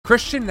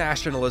Christian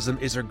nationalism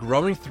is a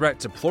growing threat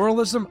to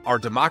pluralism, our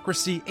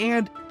democracy,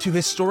 and to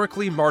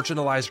historically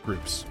marginalized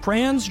groups.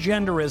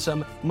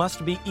 Transgenderism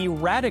must be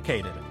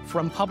eradicated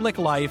from public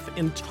life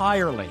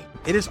entirely.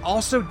 It is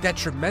also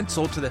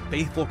detrimental to the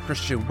faithful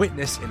Christian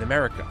witness in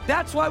America.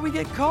 That's why we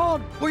get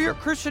called. Well, you're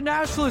Christian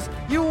nationalists.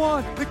 You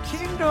want the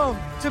kingdom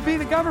to be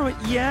the government.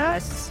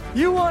 Yes.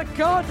 You want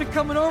God to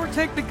come and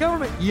overtake the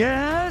government.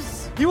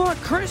 Yes. You want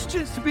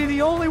Christians to be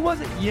the only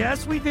ones.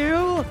 Yes, we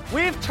do.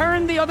 We've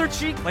turned the other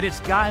cheek, but it's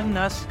gotten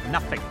us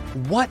nothing.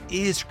 What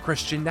is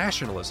Christian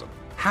nationalism?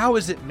 How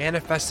is it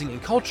manifesting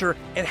in culture?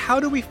 And how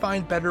do we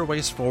find better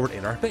ways forward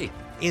in our faith?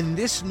 In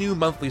this new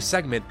monthly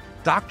segment,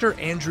 Dr.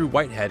 Andrew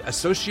Whitehead,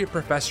 Associate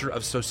Professor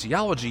of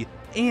Sociology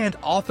and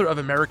author of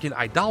American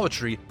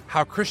Idolatry,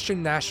 How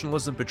Christian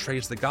Nationalism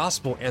Betrays the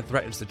Gospel and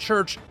Threatens the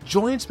Church,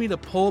 joins me to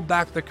pull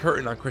back the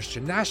curtain on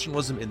Christian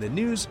nationalism in the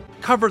news,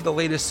 cover the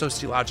latest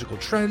sociological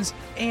trends,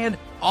 and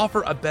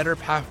offer a better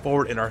path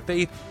forward in our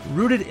faith,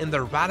 rooted in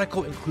the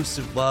radical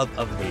inclusive love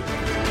of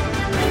neighbor.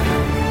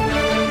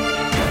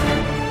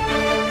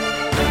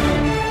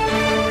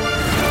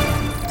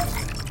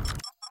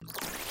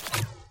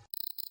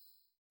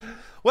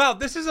 Well,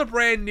 this is a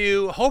brand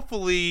new,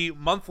 hopefully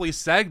monthly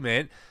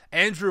segment.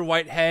 Andrew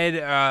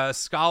Whitehead,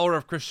 scholar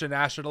of Christian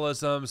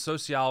nationalism,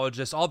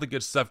 sociologist, all the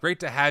good stuff. Great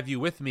to have you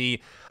with me.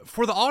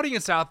 For the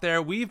audience out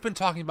there, we've been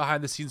talking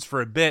behind the scenes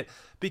for a bit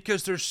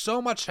because there's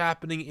so much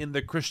happening in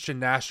the Christian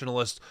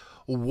nationalist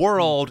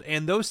world,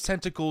 and those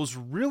tentacles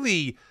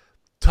really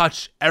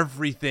touch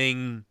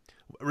everything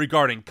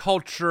regarding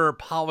culture,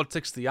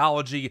 politics,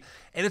 theology,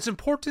 and it's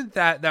important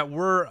that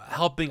we're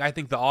helping, I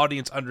think, the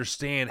audience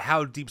understand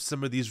how deep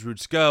some of these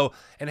roots go,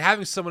 and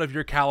having someone of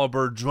your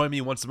caliber join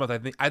me once a month,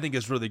 I think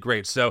is really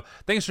great. So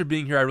thanks for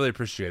being here. I really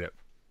appreciate it.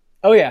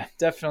 Oh yeah,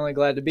 definitely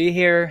glad to be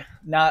here.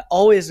 Not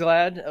always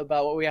glad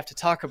about what we have to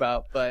talk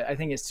about, but I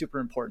think it's super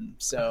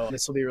important. So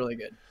this will be really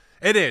good.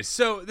 It is.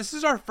 So this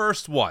is our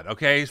first one,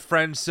 okay,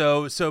 friends?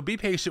 So be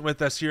patient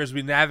with us here as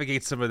we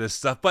navigate some of this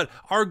stuff. But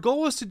our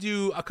goal is to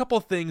do a couple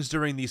things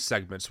during these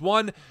segments.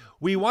 One,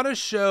 we want to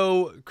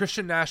show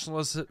Christian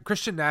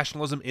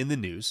nationalism in the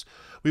news.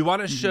 We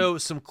want to show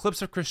some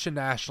clips of Christian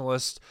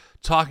nationalists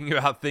talking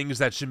about things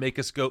that should make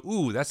us go,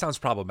 ooh, that sounds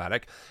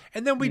problematic.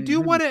 And then we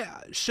do want to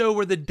show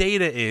where the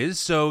data is.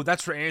 So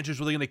that's where Andrew's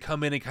really going to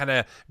come in and kind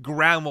of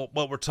ground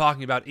what we're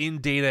talking about in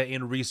data,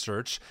 in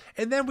research.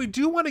 And then we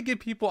do want to give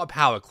people a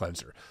palate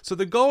cleanser. So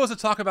the goal is to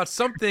talk about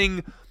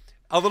something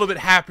a little bit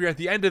happier at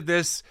the end of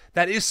this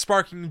that is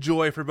sparking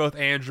joy for both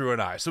Andrew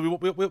and I. So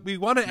we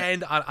want to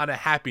end on a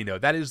happy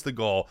note. That is the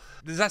goal.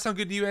 Does that sound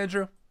good to you,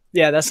 Andrew?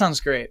 Yeah, that sounds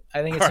great.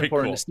 I think it's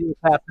important cool. to see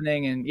what's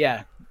happening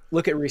and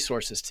look at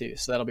resources too.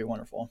 So that'll be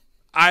wonderful.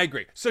 I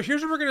agree. So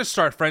here's where we're going to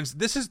start, friends.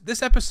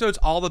 This episode's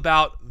all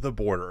about the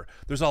border.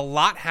 There's a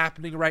lot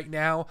happening right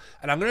now,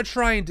 and I'm going to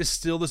try and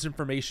distill this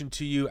information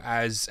to you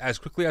as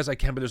quickly as I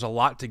can, but there's a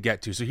lot to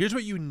get to. So here's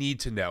what you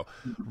need to know.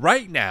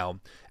 Right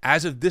now,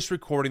 as of this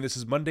recording, this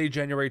is Monday,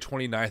 January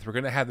 29th. We're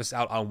going to have this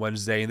out on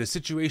Wednesday, and the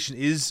situation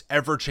is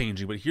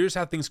ever-changing, but here's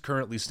how things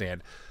currently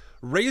stand.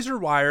 Razor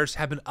wires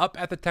have been up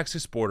at the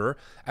Texas border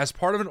as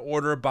part of an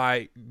order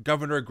by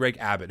Governor Greg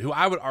Abbott, who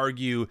I would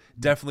argue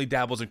definitely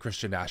dabbles in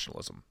Christian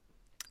nationalism.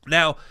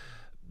 Now,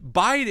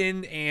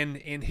 Biden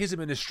and his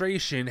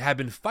administration have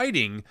been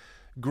fighting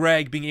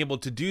Greg being able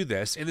to do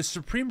this, and the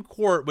Supreme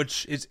Court,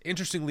 which is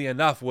interestingly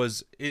enough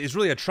is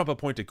really a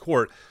Trump-appointed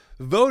court,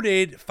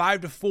 voted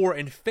 5-4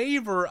 in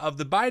favor of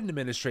the Biden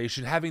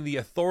administration having the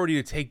authority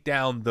to take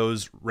down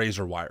those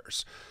razor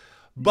wires.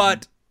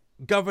 But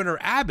Governor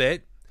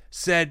Abbott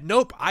said,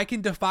 nope, I can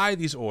defy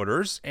these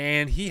orders,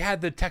 and he had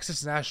the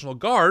Texas National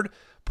Guard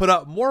put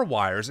up more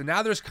wires, and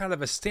now there's kind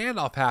of a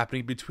standoff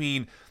happening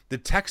between the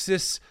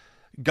Texas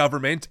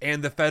government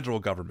and the federal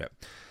government.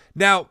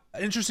 Now,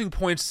 interesting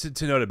points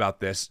to note about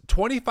this.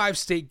 25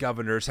 state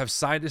governors have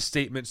signed a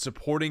statement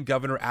supporting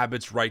Governor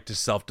Abbott's right to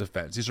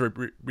self-defense. These are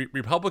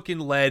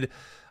Republican-led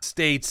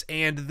states,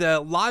 and the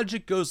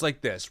logic goes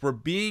like this. We're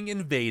being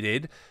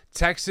invaded.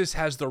 Texas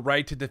has the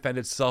right to defend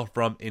itself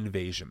from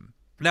invasion.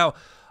 Now,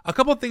 a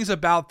couple of things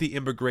about the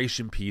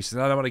immigration piece, and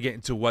then I want to get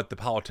into what the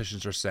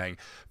politicians are saying.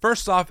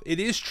 First off, it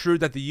is true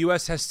that the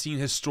U.S. has seen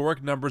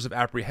historic numbers of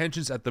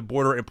apprehensions at the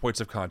border and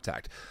points of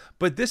contact.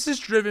 But this is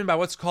driven by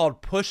what's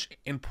called push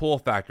and pull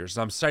factors.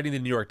 I'm citing the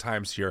New York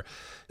Times here.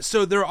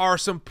 So there are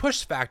some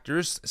push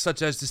factors,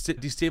 such as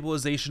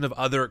destabilization of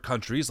other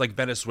countries like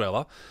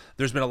Venezuela.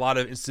 There's been a lot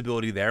of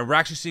instability there. We're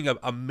actually seeing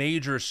a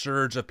major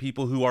surge of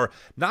people who are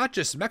not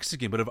just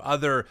Mexican, but of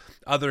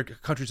other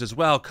countries as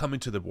well coming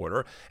to the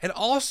border. And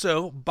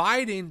also,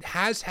 Biden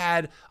has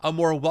had a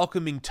more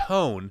welcoming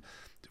tone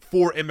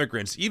for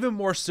immigrants, even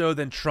more so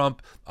than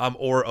Trump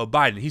or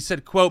Biden. He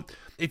said, quote,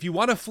 "If you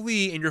want to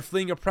flee and you're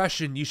fleeing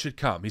oppression, you should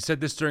come." He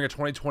said this during a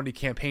 2020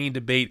 campaign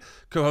debate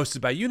co-hosted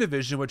by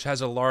Univision, which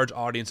has a large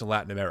audience in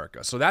Latin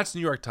America. So that's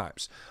New York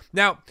Times.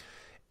 Now,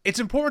 it's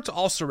important to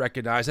also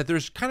recognize that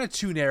there's kind of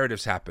two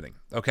narratives happening,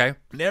 okay?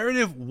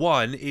 Narrative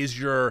one is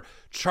your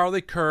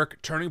Charlie Kirk,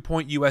 Turning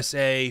Point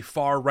USA,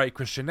 far-right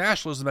Christian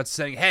nationalism that's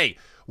saying, hey,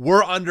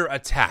 we're under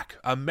attack.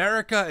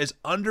 America is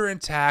under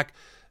attack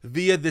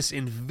via this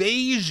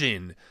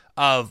invasion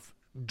of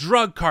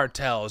drug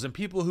cartels and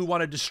people who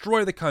want to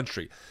destroy the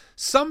country.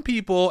 Some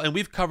people, and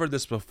we've covered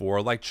this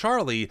before, like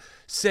Charlie,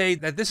 say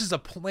that this is a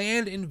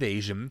planned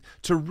invasion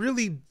to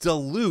really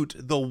dilute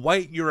the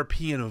white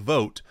European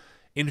vote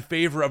in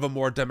favor of a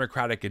more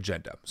democratic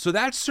agenda. So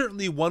that's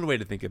certainly one way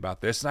to think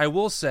about this. And I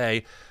will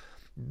say,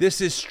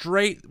 this is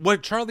straight.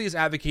 What Charlie is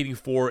advocating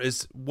for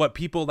is what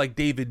people like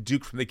David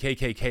Duke from the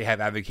KKK have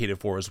advocated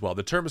for as well.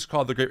 The term is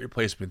called the Great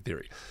Replacement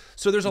Theory.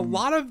 So there's a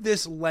lot of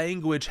this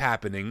language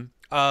happening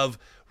of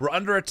we're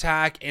under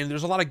attack, and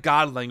there's a lot of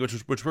God language,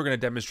 which we're going to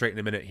demonstrate in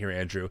a minute here,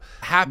 Andrew,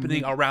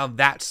 happening around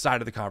that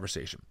side of the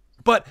conversation.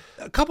 But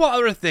a couple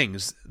other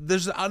things.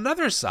 There's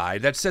another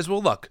side that says,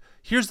 well, look,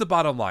 here's the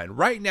bottom line.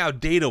 Right now,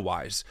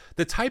 data-wise,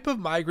 the type of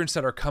migrants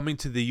that are coming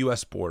to the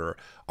U.S. border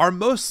are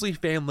mostly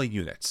family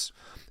units.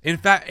 In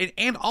fact,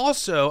 and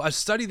also a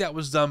study that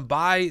was done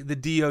by the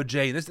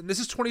DOJ, and this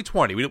is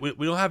 2020. We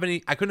don't have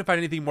any, I couldn't find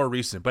anything more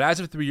recent, but as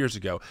of 3 years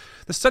ago,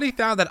 the study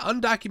found that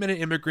undocumented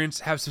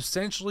immigrants have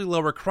substantially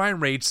lower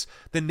crime rates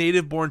than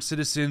native-born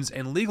citizens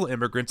and legal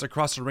immigrants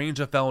across a range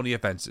of felony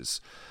offenses.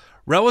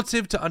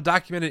 Relative to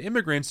undocumented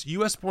immigrants,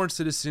 U.S.-born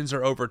citizens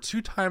are over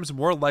 2 times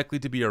more likely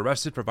to be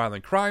arrested for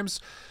violent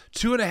crimes,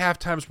 2.5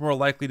 times more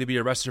likely to be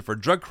arrested for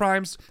drug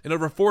crimes, and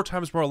over 4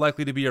 times more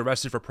likely to be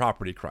arrested for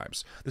property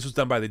crimes. This was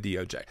done by the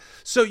DOJ.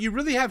 So you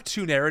really have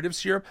two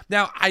narratives here.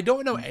 Now, I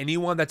don't know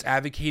anyone that's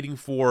advocating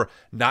for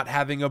not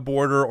having a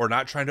border or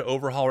not trying to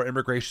overhaul our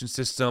immigration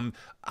system.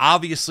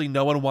 Obviously,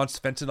 no one wants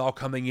fentanyl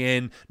coming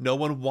in. No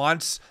one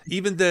wants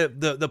even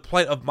the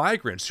plight of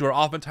migrants who are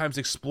oftentimes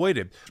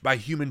exploited by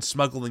human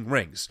smuggling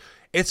rings.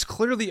 It's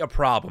clearly a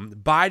problem.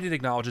 Biden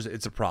acknowledges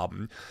it's a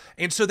problem.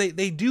 And so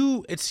they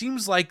do, it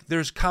seems like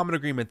there's common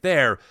agreement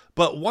there,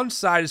 but one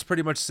side is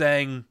pretty much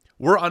saying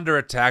we're under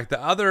attack. The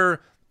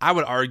other, I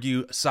would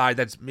argue, side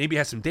that maybe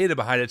has some data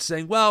behind it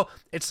saying, well,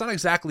 it's not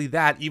exactly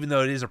that, even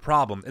though it is a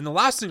problem. And the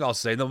last thing I'll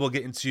say, and then we'll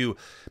get into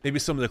maybe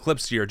some of the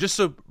clips here, just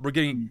so we're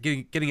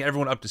getting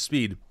everyone up to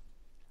speed.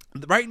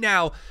 Right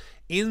now,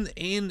 in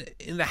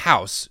the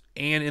House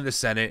and in the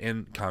Senate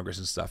and Congress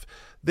and stuff,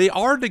 they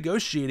are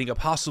negotiating a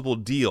possible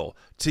deal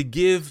to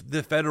give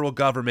the federal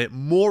government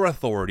more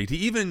authority to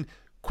even,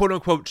 quote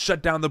unquote,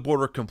 shut down the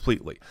border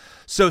completely.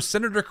 So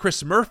Senator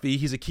Chris Murphy,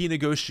 he's a key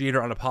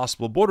negotiator on a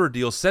possible border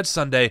deal, said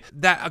Sunday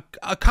that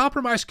a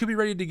compromise could be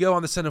ready to go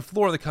on the Senate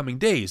floor in the coming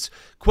days.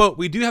 Quote,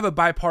 "We do have a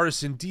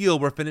bipartisan deal.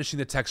 We're finishing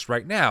the text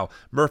right now,"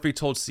 Murphy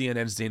told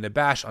CNN's Dana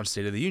Bash on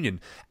State of the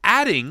Union,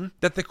 adding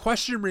that the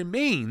question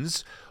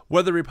remains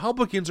whether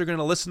Republicans are going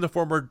to listen to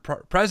former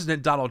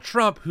President Donald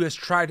Trump, who has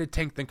tried to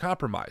tank the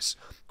compromise.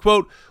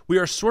 Quote, "We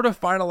are sort of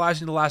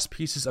finalizing the last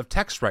pieces of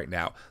text right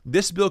now.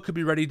 This bill could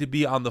be ready to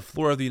be on the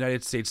floor of the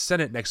United States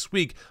Senate next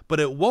week, but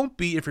it won't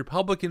be if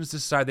Republicans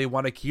decide they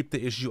want to keep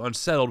the issue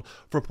unsettled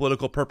for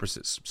political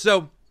purposes."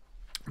 So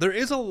there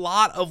is a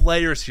lot of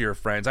layers here,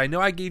 friends. I know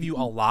I gave you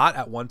a lot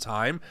at one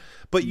time,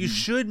 but you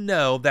should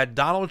know that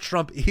Donald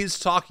Trump is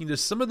talking to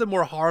some of the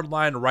more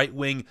hardline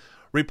right-wing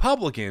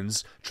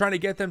Republicans, trying to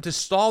get them to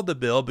stall the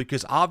bill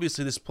because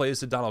obviously this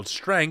plays to Donald's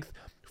strength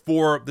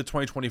for the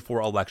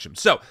 2024 election.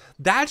 So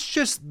that's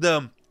just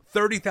the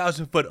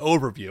 30,000-foot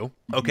overview,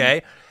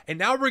 okay? And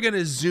now we're going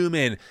to zoom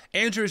in.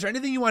 Andrew, is there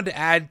anything you wanted to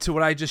add to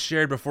what I just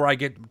shared before I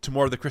get to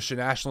more of the Christian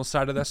nationalist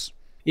side of this?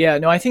 Yeah,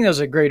 no, I think that was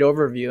a great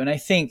overview. And I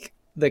think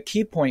the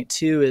key point,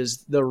 too,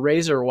 is the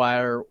razor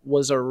wire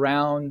was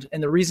around,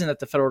 and the reason that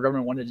the federal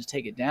government wanted to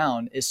take it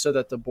down is so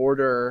that the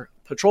border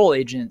patrol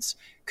agents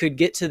could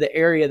get to the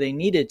area they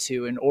needed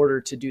to in order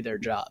to do their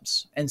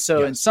jobs. And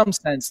so in some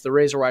sense, the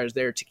razor wire is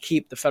there to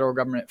keep the federal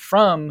government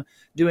from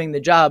doing the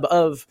job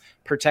of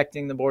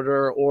protecting the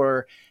border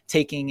or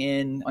taking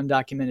in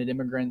undocumented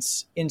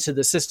immigrants into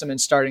the system and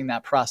starting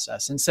that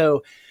process. And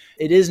so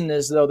it isn't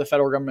as though the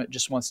federal government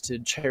just wants to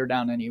tear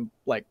down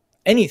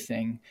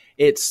anything.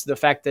 It's the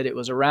fact that it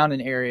was around an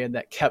area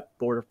that kept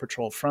Border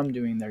Patrol from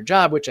doing their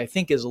job, which I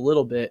think is a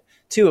little bit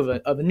too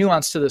of a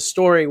nuance to the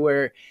story,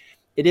 where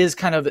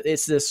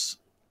it's this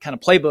kind of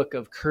playbook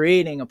of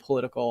creating a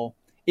political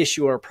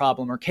issue or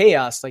problem or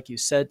chaos, like you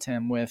said,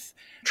 Tim, with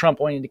Trump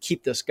wanting to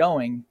keep this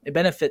going. It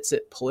benefits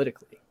it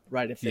politically,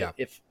 right?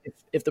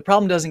 If the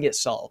problem doesn't get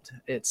solved,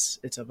 it's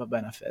of a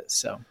benefit.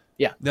 So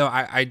yeah. No,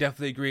 I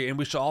definitely agree. And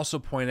we should also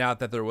point out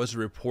that there was a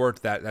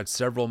report that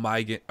several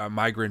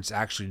migrants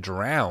actually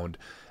drowned,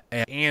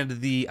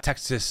 and the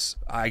Texas,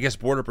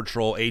 Border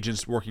Patrol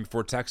agents working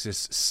for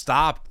Texas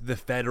stopped the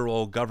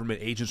federal government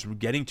agents from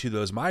getting to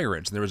those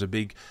migrants. And there was a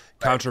big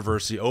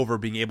controversy over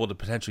being able to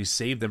potentially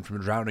save them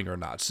from drowning or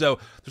not. So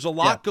there's a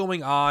lot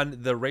going on.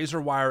 The razor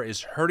wire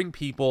is hurting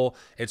people.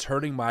 It's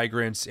hurting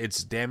migrants.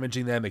 It's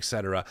damaging them,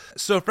 etc.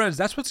 So friends,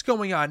 that's what's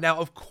going on. Now,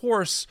 of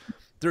course,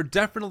 there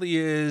definitely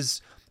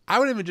is, I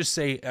would even just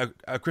say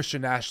a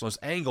Christian nationalist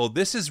angle.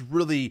 This is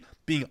really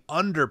being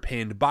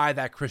underpinned by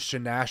that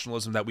Christian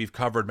nationalism that we've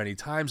covered many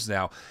times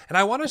now. And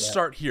I want to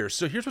start here.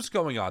 So here's what's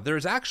going on.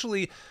 There's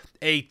actually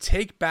a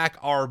take back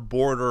our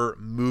border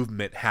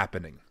movement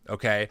happening.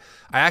 okay?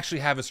 I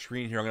actually have a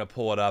screen here. I'm going to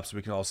pull it up so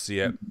we can all see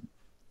it.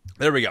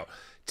 There we go.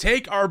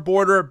 Take our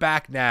border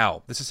back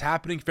now. This is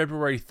happening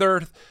February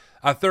 3rd,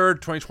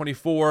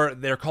 2024.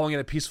 They're calling it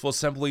a peaceful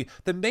assembly.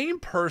 The main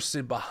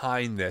person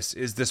behind this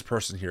is this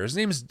person here. His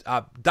name is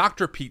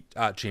Dr. Pete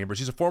Chambers.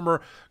 He's a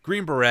former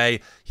Green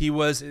Beret. He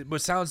was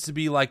what sounds to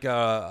be like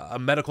a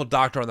medical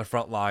doctor on the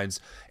front lines.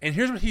 And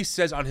here's what he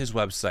says on his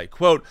website.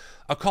 Quote,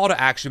 a call to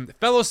action.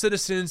 Fellow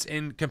citizens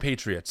and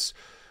compatriots,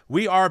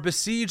 we are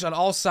besieged on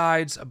all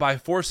sides by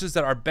forces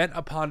that are bent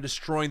upon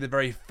destroying the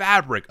very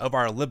fabric of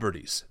our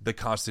liberties, the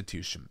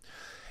Constitution.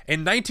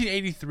 In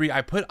 1983,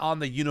 I put on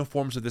the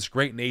uniforms of this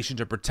great nation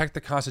to protect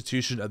the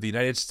Constitution of the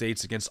United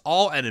States against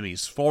all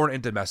enemies, foreign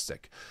and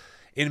domestic.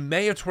 In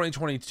May of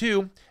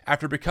 2022,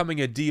 after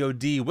becoming a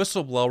DoD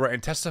whistleblower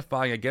and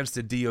testifying against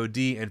the DoD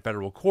in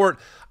federal court,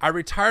 I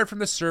retired from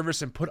the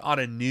service and put on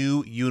a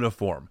new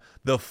uniform,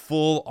 the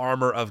full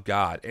armor of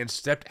God, and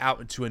stepped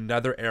out into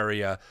another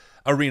arena,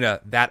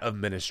 that of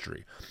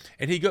ministry.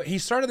 And he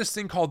started this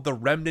thing called the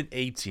Remnant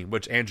A-Team,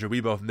 which, Andrew, we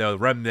both know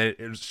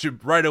Remnant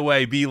should right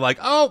away be like,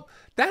 oh,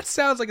 that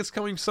sounds like it's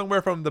coming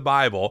somewhere from the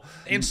Bible.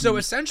 And so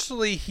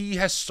essentially he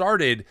has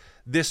started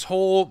this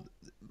whole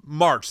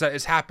march that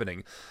is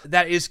happening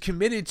that is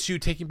committed to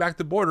taking back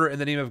the border in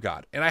the name of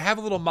God. And I have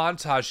a little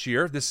montage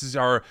here. This is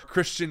our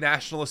Christian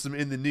nationalism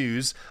in the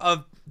news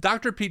of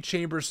Dr. Pete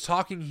Chambers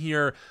talking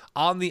here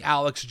on the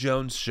Alex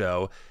Jones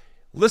show.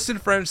 Listen,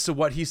 friends, to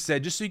what he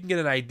said, just so you can get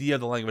an idea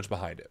of the language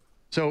behind it.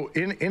 So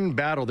in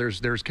battle,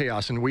 there's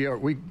chaos, and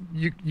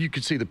you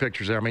could see the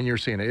pictures there. I mean, you're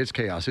seeing it. It's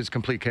chaos. It's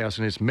complete chaos,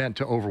 and it's meant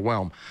to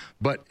overwhelm.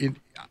 But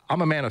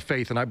I'm a man of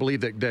faith, and I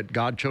believe that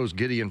God chose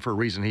Gideon for a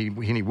reason.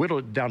 He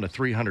whittled it down to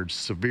 300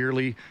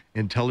 severely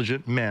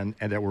intelligent men,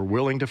 and that were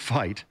willing to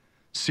fight,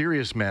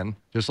 serious men,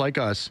 just like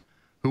us,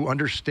 who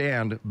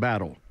understand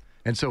battle.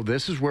 And so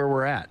this is where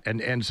we're at.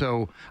 And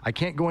so I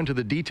can't go into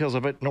the details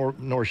of it,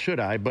 nor should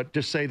I, but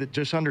just say that,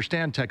 just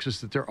understand, Texas,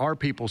 that there are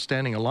people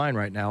standing in line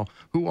right now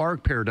who are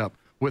paired up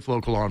with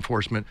local law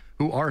enforcement,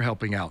 who are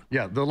helping out.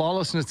 Yeah, the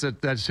lawlessness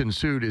that's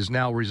ensued is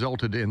now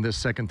resulted in this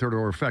second, third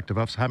order effect of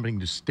us having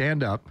to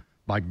stand up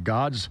by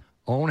God's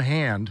own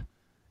hand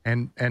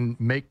and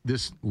make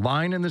this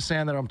line in the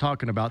sand that I'm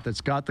talking about that's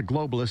got the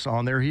globalists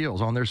on their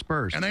heels, on their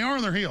spurs. And they are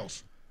on their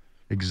heels.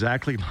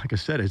 Exactly, like I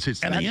said, it's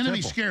and that the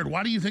enemy's simple. Scared.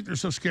 Why do you think they're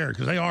so scared?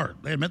 Because they are.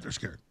 They admit they're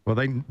scared. Well,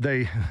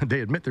 they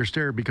admit they're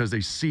scared because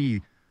they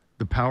see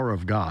the power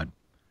of God.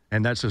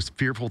 And that's a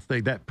fearful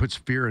thing. That puts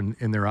fear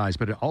in their eyes.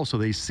 But also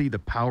they see the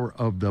power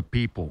of the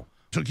people.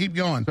 So keep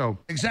going. So,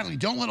 exactly.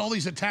 Don't let all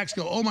these attacks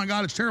go, oh, my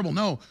God, it's terrible.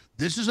 No,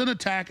 this is an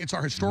attack. It's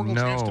our historical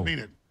chance to beat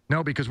it.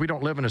 No, because we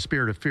don't live in a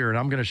spirit of fear. And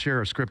I'm going to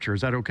share a scripture. Is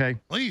that okay?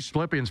 Please.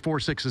 Philippians 4,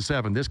 6, and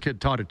 7. This kid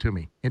taught it to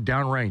me in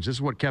downrange. This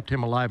is what kept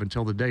him alive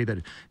until the day that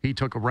he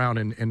took around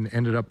and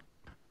ended up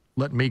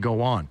letting me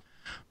go on.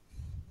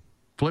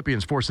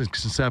 Philippians 4,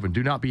 6, and 7.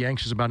 Do not be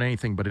anxious about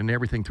anything, but in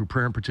everything through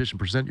prayer and petition,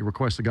 present your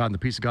requests to God, and the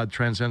peace of God that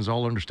transcends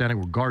all understanding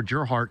will guard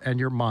your heart and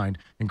your mind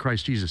in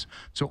Christ Jesus.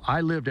 So I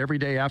lived every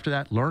day after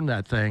that, learned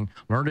that thing,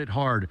 learned it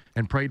hard,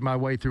 and prayed my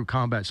way through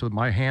combat so that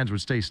my hands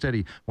would stay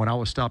steady when I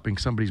was stopping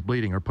somebody's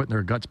bleeding or putting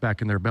their guts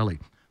back in their belly.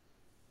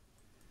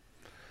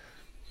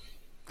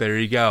 There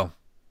you go.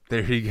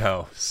 There you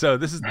go. So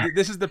this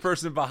is the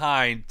person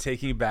behind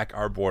taking back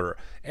our border.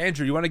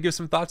 Andrew, you want to give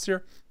some thoughts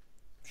here?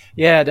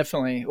 Yeah,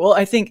 definitely. Well,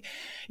 I think,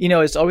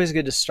 it's always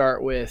good to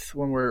start with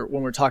when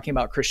we're talking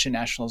about Christian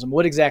nationalism,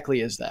 what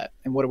exactly is that?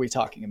 And what are we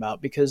talking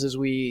about? Because as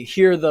we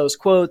hear those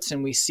quotes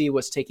and we see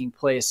what's taking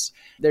place,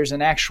 there's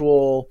an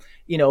actual,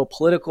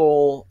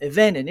 political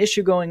event and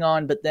issue going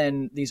on, but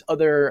then these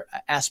other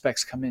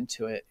aspects come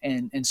into it.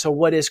 And so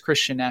what is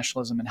Christian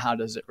nationalism and how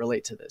does it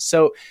relate to this?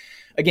 So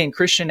again,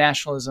 Christian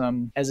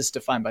nationalism, as it's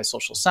defined by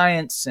social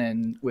science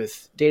and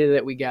with data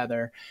that we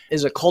gather,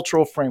 is a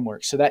cultural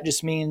framework. So that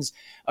just means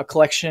a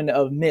collection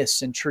of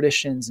myths and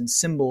traditions and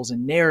symbols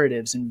and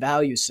narratives and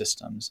value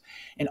systems.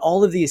 And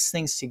all of these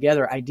things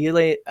together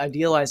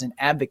idealize and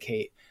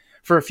advocate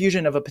for a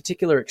fusion of a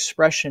particular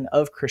expression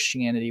of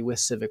Christianity with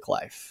civic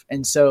life.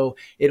 And so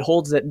it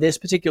holds that this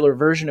particular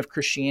version of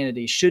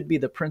Christianity should be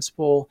the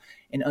principal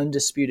and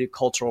undisputed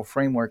cultural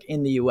framework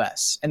in the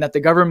U.S., and that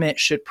the government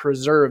should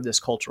preserve this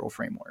cultural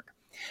framework.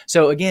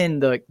 So again,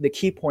 the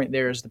key point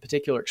there is the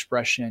particular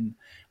expression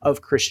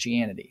of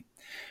Christianity,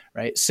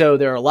 right? So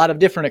there are a lot of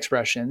different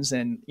expressions,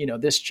 and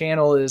this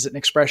channel is an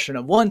expression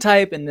of one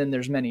type, and then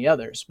there's many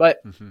others.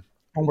 But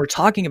when we're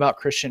talking about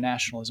Christian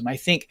nationalism, I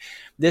think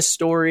this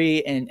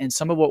story and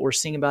some of what we're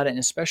seeing about it, and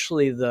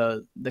especially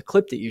the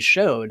clip that you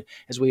showed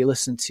as we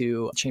listened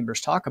to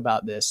Chambers talk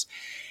about this,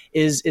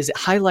 is it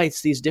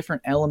highlights these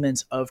different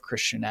elements of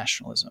Christian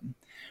nationalism,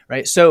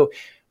 right? So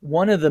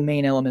one of the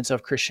main elements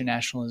of Christian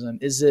nationalism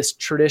is this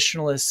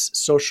traditionalist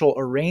social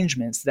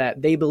arrangements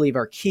that they believe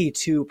are key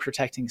to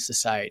protecting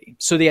society.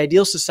 So the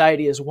ideal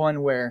society is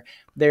one where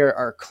there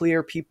are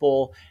clear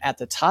people at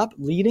the top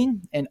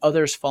leading and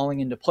others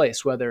falling into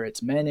place, whether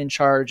it's men in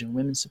charge and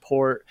women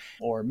support,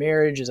 or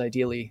marriage is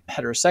ideally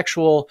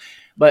heterosexual.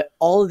 But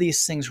all of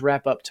these things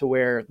wrap up to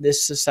where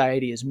this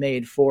society is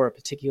made for a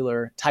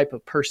particular type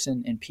of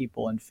person and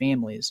people and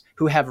families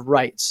who have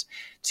rights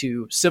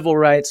to civil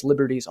rights,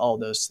 liberties, all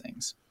those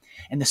things.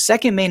 And the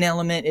second main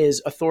element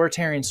is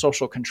authoritarian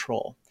social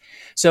control.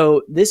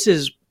 So this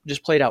is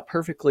just played out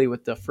perfectly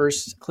with the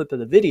first clip of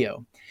the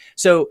video.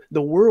 So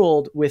the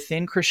world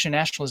within Christian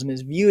nationalism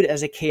is viewed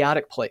as a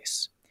chaotic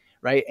place,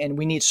 right? And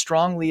we need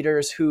strong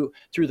leaders who,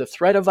 through the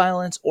threat of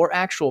violence or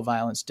actual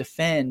violence,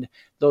 defend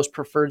those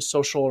preferred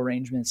social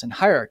arrangements and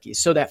hierarchies.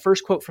 So that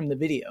first quote from the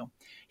video,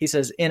 he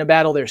says, in a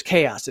battle, there's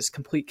chaos. It's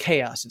complete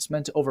chaos. It's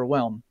meant to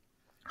overwhelm,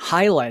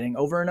 highlighting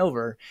over and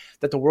over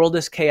that the world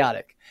is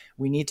chaotic.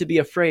 We need to be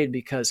afraid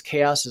because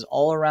chaos is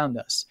all around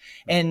us.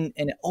 And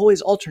it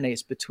always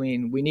alternates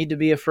between we need to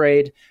be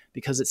afraid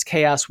because it's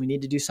chaos, we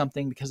need to do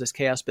something because it's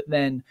chaos, but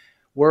then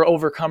we're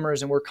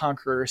overcomers and we're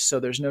conquerors,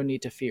 so there's no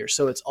need to fear.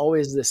 So it's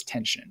always this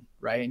tension,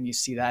 right? And you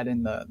see that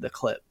in the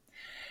clip.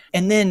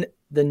 And then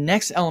the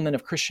next element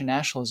of Christian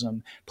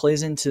nationalism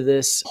plays into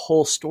this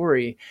whole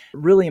story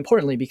really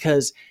importantly,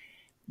 because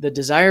the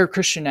desire of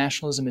Christian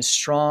nationalism is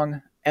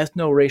strong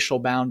ethno-racial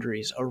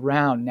boundaries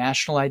around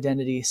national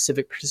identity,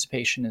 civic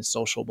participation, and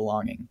social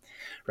belonging,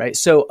 right?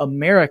 So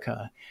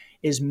America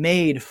is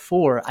made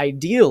for,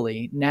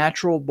 ideally,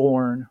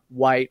 natural-born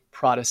white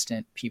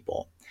Protestant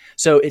people.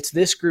 So it's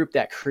this group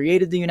that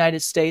created the United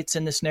States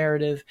in this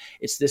narrative.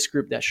 It's this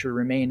group that should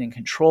remain in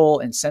control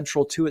and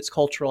central to its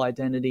cultural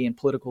identity and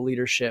political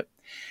leadership.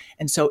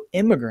 And so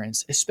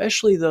immigrants,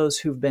 especially those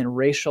who've been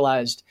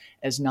racialized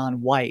as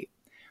non-white,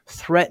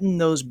 threaten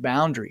those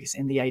boundaries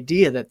and the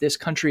idea that this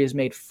country is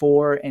made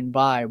for and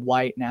by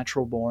white,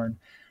 natural-born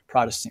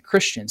Protestant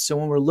Christians. So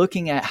when we're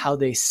looking at how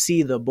they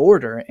see the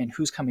border and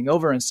who's coming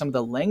over and some of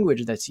the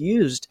language that's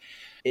used,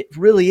 it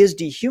really is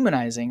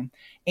dehumanizing,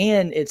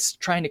 and it's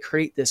trying to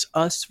create this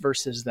us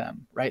versus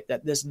them, right?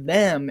 That this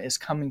them is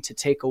coming to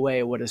take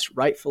away what is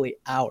rightfully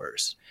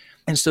ours.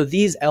 And so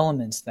these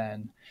elements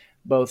then,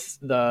 both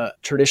the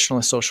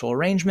traditionalist social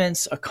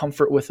arrangements, a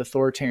comfort with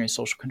authoritarian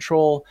social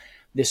control,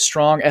 this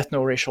strong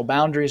ethno-racial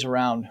boundaries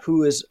around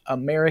who is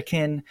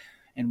American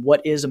and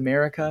what is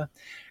America,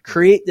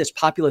 create this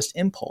populist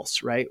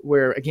impulse, right?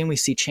 Where, again, we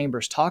see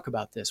Chambers talk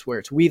about this, where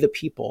it's we the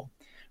people,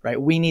 right?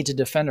 We need to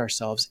defend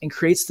ourselves, and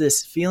creates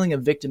this feeling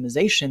of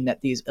victimization that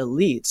these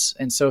elites,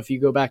 and so if you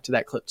go back to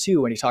that clip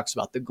too, when he talks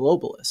about the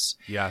globalists,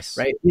 yes,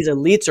 right? These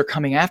elites are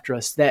coming after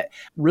us, that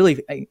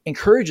really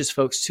encourages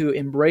folks to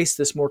embrace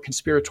this more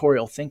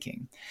conspiratorial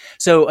thinking.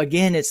 So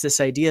again, it's this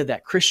idea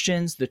that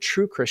Christians, the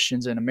true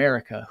Christians in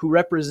America, who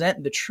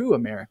represent the true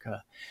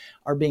America,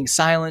 are being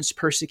silenced,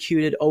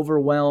 persecuted,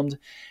 overwhelmed.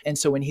 And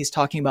so when he's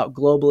talking about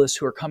globalists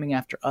who are coming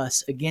after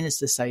us, again, it's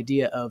this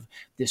idea of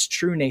this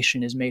true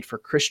nation is made for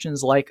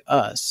Christians like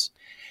us,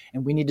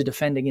 and we need to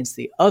defend against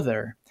the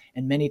other.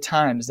 And many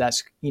times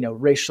that's,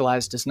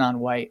 racialized as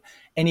non-white,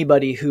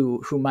 anybody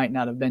who might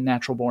not have been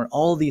natural born.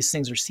 All of these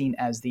things are seen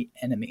as the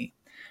enemy.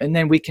 And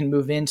then we can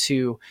move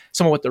into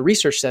some of what the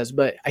research says.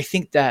 But I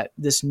think that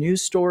this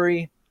news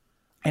story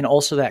and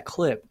also that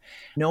clip,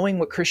 knowing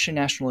what Christian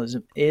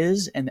nationalism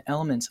is and the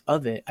elements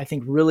of it, I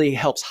think really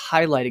helps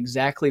highlight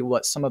exactly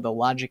what some of the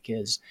logic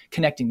is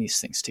connecting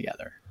these things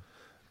together.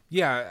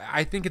 Yeah,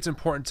 I think it's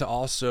important to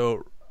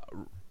also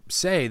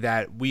say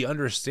that we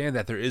understand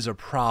that there is a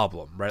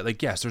problem, right?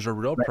 Like, yes, there's a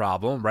real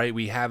problem, right?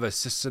 We have a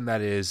system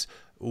that is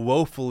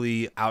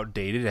woefully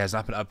outdated. It has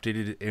not been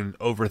updated in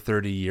over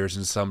 30 years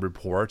in some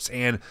reports.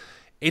 And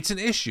it's an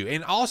issue.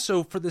 And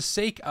also for the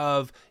sake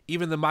of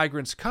even the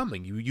migrants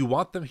coming, you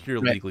want them here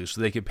legally so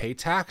they can pay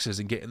taxes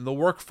and get in the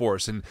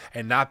workforce and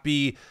not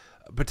be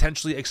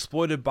potentially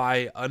exploited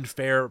by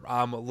unfair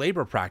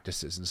labor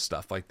practices and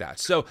stuff like that.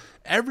 So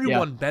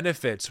everyone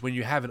benefits when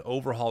you have an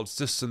overhauled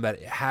system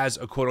that has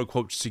a quote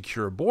unquote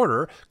secure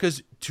border,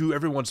 because to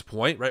everyone's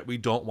point, right, we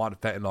don't want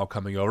fentanyl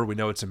coming over. We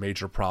know it's a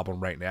major problem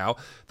right now.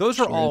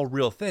 Those are all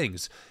real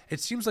things. It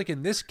seems like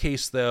in this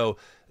case, though,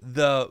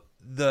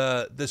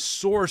 the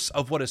source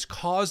of what is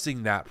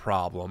causing that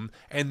problem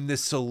and the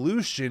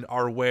solution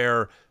are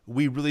where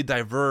we really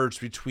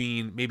diverge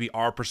between maybe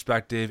our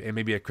perspective and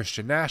maybe a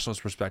Christian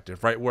nationalist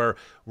perspective, right? Where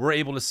we're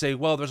able to say,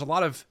 well, there's a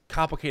lot of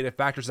complicated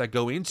factors that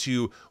go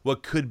into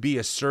what could be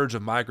a surge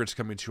of migrants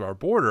coming to our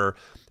border,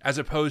 as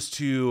opposed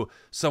to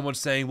someone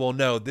saying, well,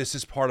 no, this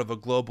is part of a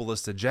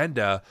globalist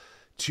agenda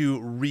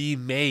to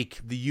remake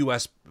the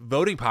U.S.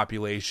 voting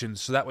population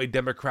so that way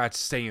Democrats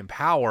stay in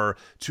power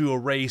to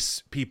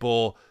erase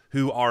people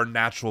who are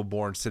natural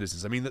born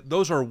citizens. I mean,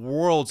 those are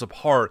worlds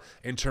apart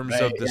in terms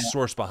of the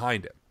source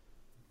behind it.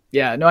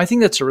 Yeah, no, I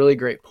think that's a really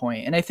great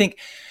point. And I think,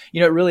 it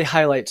really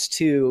highlights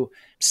too,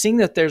 seeing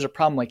that there's a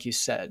problem, like you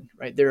said,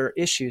 right? There are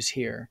issues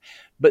here,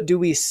 but do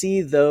we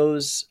see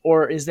those,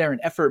 or is there an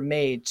effort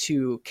made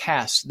to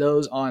cast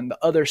those on the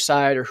other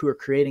side or who are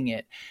creating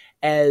it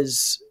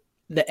as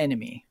the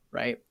enemy,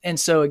 right? And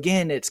so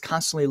again, it's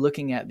constantly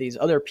looking at these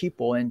other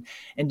people and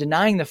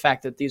denying the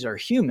fact that these are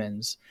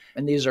humans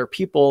and these are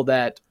people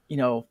that,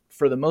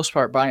 for the most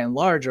part, by and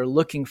large, are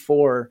looking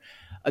for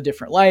a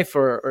different life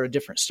or a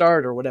different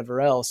start or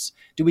whatever else.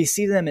 Do we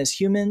see them as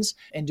humans,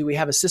 and do we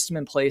have a system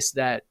in place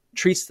that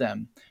treats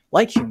them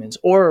like humans,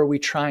 or are we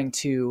trying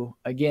to,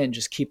 again,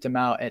 just keep them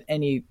out at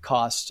any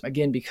cost,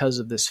 again, because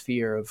of this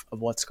fear of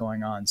what's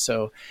going on?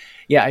 So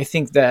yeah, I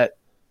think that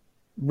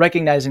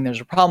recognizing there's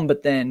a problem,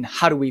 but then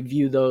how do we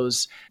view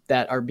those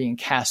that are being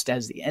cast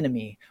as the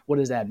enemy? What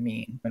does that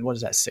mean? And what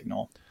does that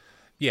signal?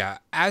 Yeah,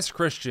 as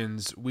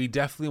Christians, we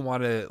definitely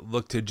want to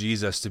look to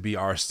Jesus to be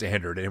our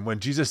standard. And when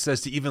Jesus says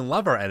to even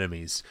love our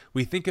enemies,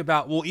 we think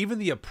about, well, even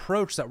the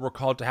approach that we're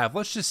called to have.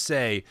 Let's just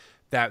say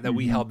that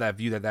we held that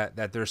view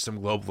that there's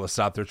some globalists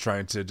out there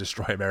trying to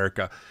destroy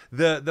America.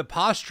 The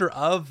posture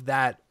of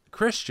that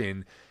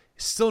Christian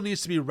still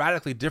needs to be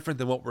radically different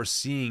than what we're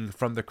seeing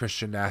from the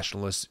Christian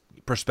nationalist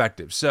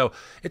perspective. So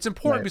it's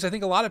important because I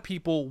think a lot of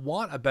people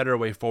want a better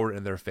way forward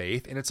in their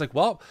faith. And it's like,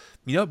 well,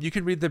 you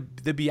can read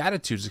the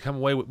Beatitudes and come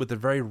away with a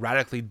very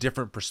radically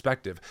different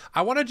perspective.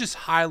 I want to just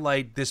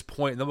highlight this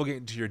point, and then we'll get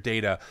into your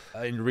data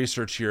and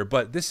research here.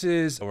 But this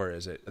is, where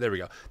is it? There we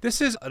go.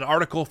 This is an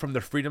article from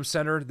the Freedom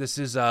Center. This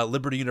is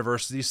Liberty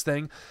University's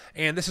thing.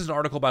 And this is an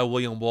article by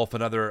William Wolfe,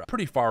 another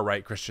pretty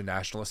far-right Christian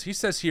nationalist. He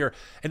says here,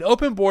 an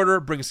open border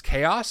brings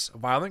chaos,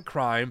 violent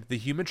crime, the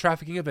human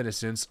trafficking of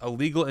innocents,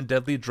 illegal and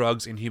deadly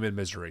drugs, and human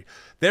misery.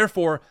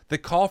 Therefore, the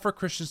call for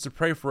Christians to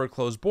pray for a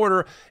closed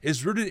border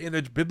is rooted in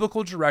the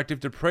biblical directive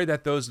to pray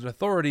that those in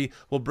authority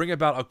will bring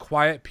about a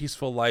quiet,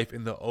 peaceful life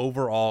in the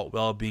overall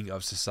well-being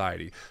of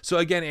society. So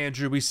again,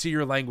 Andrew, we see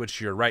your language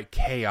here, right?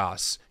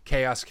 Chaos.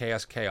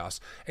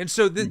 And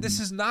so this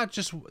is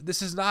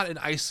not an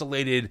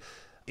isolated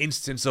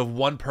instance of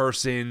one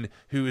person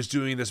who is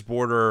doing this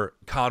border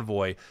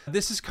convoy.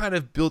 This is kind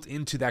of built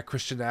into that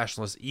Christian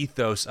nationalist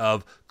ethos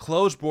of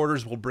closed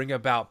borders will bring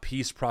about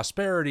peace,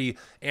 prosperity,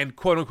 and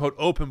quote unquote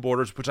open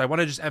borders, which I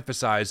want to just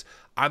emphasize.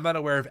 I'm not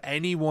aware of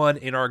anyone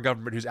in our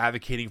government who's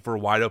advocating for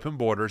wide open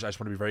borders. I just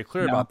want to be very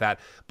clear about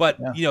that. But,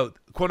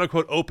 quote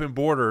unquote open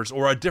borders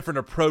or a different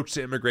approach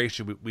to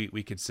immigration,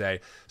 we could say,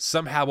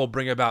 somehow will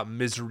bring about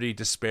misery,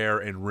 despair,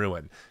 and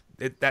ruin.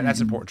 That's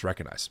important to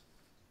recognize.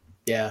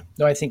 Yeah,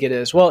 no, I think it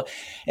is. Well,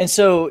 and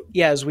so,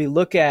 as we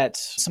look at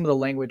some of the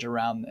language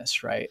around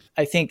this, right,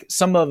 I think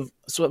some of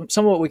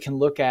what we can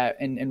look at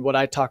and what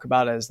I talk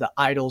about as the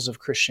idols of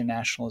Christian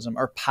nationalism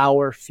are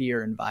power,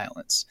 fear, and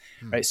violence,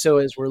 right? So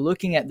as we're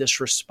looking at this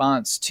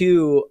response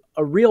to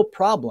a real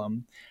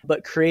problem,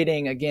 but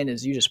creating, again,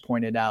 as you just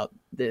pointed out,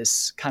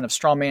 this kind of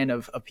straw man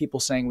of people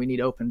saying we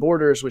need open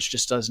borders, which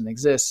just doesn't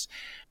exist,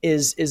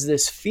 is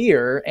this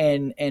fear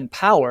and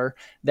power,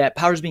 that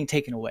power is being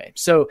taken away.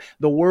 So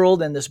the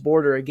world and this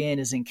border, again,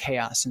 is in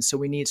chaos. And so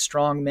we need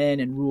strong men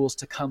and rules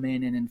to come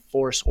in and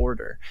enforce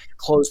order,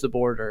 close the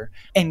border.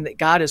 And that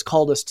God has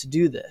called us to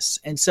do this.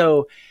 And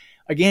so,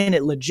 again,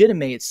 it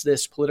legitimates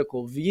this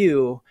political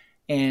view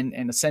and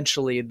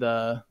essentially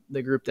the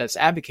group that's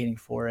advocating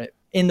for it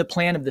in the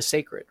plan of the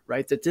sacred,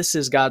 right? That this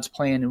is God's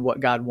plan and what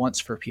God wants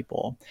for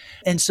people.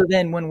 And so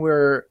then when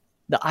we're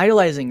the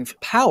idolizing of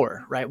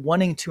power, right,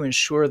 wanting to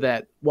ensure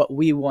that what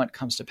we want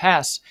comes to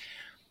pass,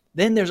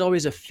 then there's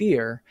always a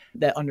fear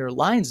that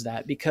underlines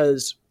that,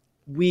 because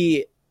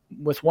we,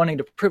 with wanting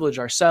to privilege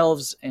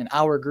ourselves and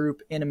our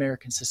group in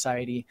American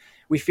society,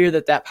 we fear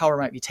that power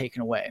might be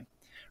taken away.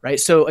 Right.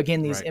 So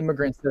again, these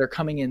immigrants that are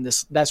coming in,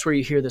 that's where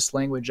you hear this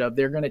language of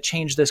they're going to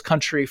change this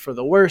country for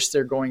the worse.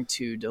 They're going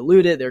to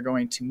dilute it. They're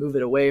going to move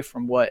it away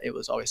from what it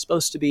was always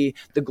supposed to be.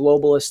 The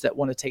globalists that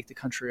want to take the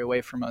country away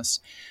from us.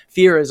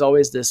 Fear is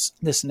always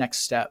this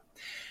next step.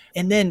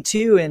 And then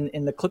too,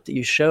 in the clip that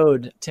you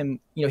showed, Tim,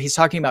 he's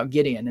talking about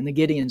Gideon and the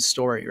Gideon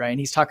story, right? And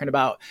he's talking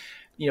about,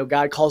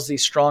 God calls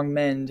these strong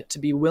men to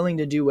be willing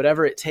to do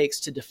whatever it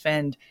takes to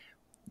defend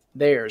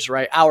theirs,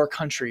 right? Our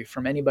country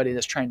from anybody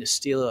that's trying to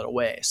steal it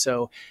away.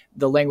 So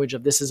the language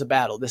of this is a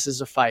battle, this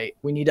is a fight.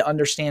 We need to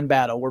understand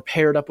battle. We're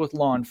paired up with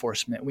law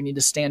enforcement. We need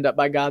to stand up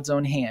by God's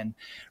own hand,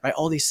 right?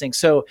 All these things.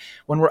 So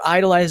when we're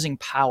idolizing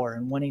power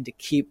and wanting to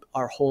keep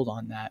our hold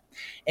on that,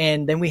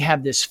 and then we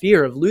have this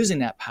fear of losing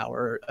that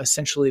power,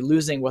 essentially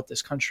losing what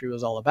this country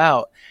was all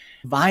about,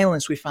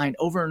 violence we find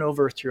over and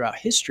over throughout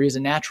history is a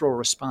natural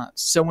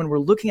response. So when we're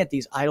looking at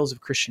these idols of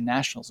Christian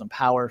nationalism,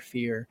 power,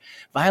 fear,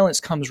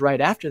 violence comes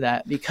right after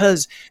that,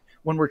 because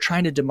when we're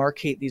trying to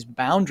demarcate these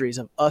boundaries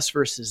of us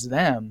versus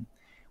them,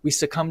 we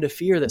succumb to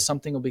fear that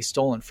something will be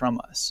stolen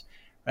from us,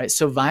 right?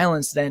 So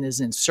violence then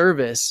is in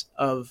service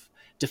of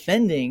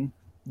defending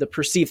the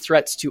perceived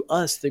threats to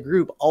us, the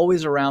group,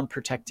 always around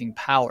protecting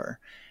power.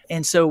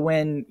 And so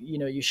when,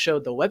 you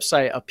showed the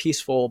website, a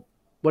peaceful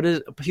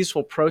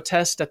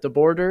protest at the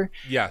border?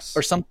 Yes.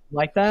 Or something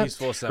like that.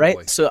 Peaceful assembly.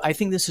 Right. So I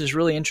think this is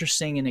really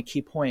interesting and a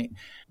key point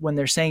when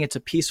they're saying it's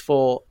a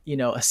peaceful,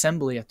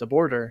 assembly at the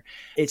border.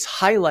 It's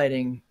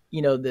highlighting,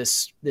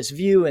 this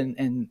view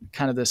and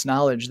kind of this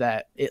knowledge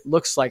that it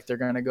looks like they're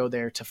going to go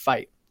there to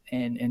fight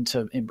and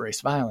to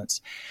embrace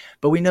violence.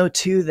 But we know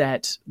too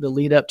that the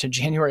lead up to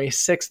January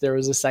 6th, there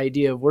was this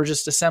idea of we're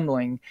just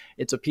assembling.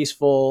 It's a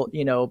peaceful,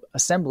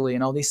 assembly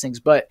and all these things.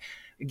 But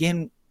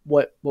again,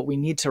 what we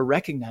need to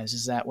recognize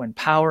is that when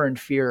power and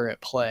fear are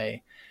at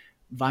play,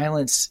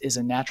 violence is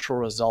a natural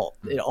result.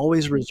 It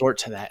always resort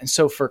to that. And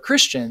so for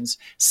Christians,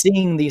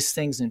 seeing these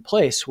things in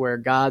place where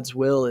God's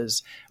will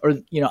is, or,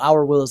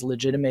 our will is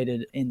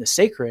legitimated in the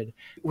sacred,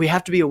 we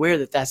have to be aware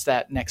that that's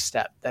that next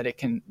step, that it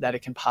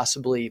can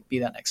possibly be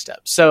that next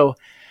step. So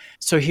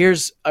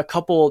here's a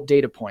couple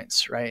data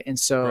points, right? And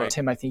so, right.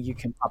 Tim, I think you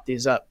can pop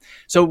these up.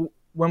 So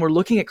when we're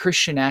looking at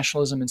Christian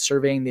nationalism and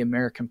surveying the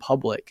American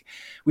public,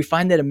 we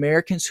find that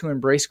Americans who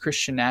embrace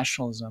Christian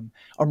nationalism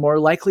are more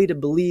likely to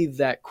believe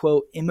that,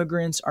 quote,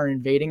 immigrants are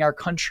invading our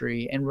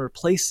country and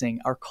replacing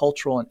our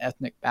cultural and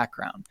ethnic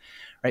background,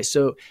 right?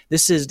 So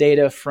this is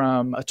data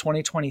from a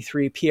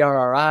 2023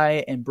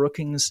 PRRI and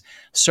Brookings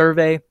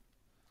survey,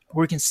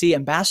 where we can see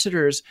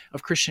ambassadors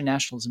of Christian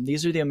nationalism.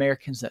 These are the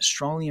Americans that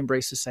strongly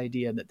embrace this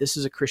idea that this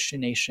is a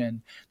Christian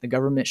nation, the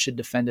government should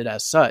defend it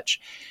as such.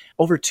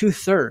 Over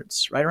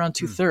 2/3, right around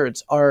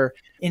 2/3, are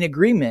in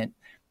agreement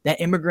that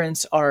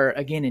immigrants are,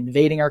 again,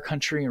 invading our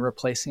country and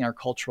replacing our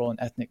cultural and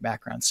ethnic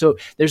background. So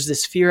there's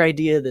this fear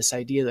idea, this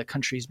idea that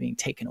country is being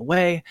taken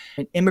away,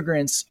 and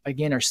immigrants,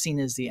 again, are seen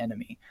as the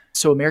enemy.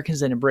 So Americans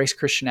that embrace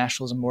Christian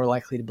nationalism are more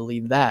likely to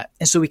believe that.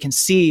 And so we can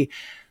see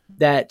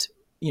that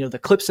the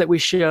clips that we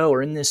show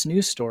or in this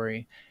news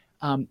story,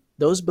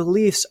 those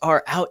beliefs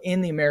are out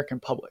in the American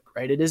public,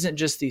 right? It isn't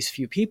just these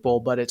few people,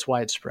 but it's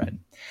widespread.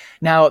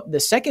 Now, the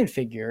second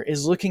figure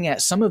is looking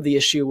at some of the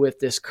issue with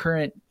this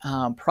current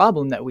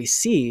problem that we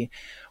see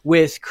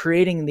with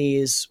creating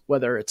these,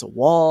 whether it's a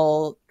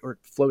wall or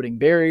floating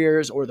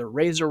barriers or the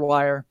razor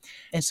wire.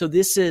 And so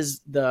this is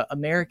the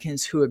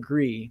Americans who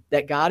agree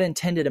that God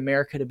intended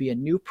America to be a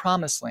new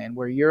promised land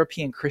where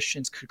European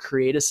Christians could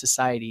create a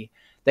society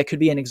that could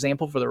be an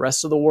example for the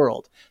rest of the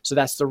world. So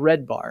that's the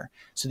red bar.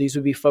 So these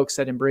would be folks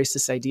that embrace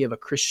this idea of a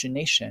Christian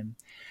nation.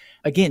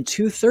 Again,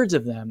 2/3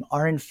 of them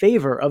are in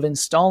favor of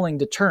installing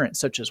deterrents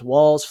such as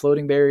walls,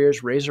 floating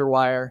barriers, razor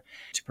wire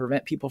to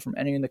prevent people from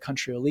entering the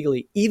country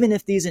illegally, even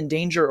if these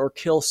endanger or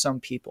kill some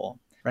people,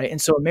 right? And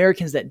so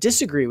Americans that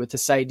disagree with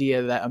this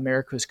idea that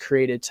America was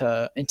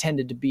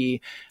intended to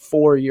be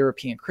for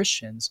European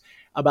Christians,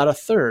 about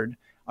 1/3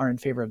 are in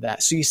favor of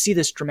that. So you see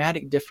this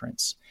dramatic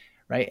difference.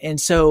 Right.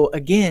 And so,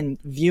 again,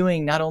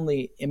 viewing not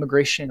only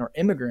immigration or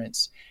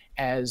immigrants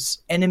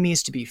as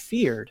enemies to be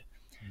feared,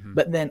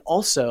 but then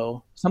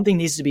also something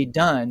needs to be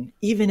done,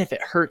 even if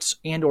it hurts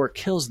and or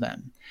kills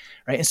them.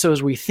 Right. And so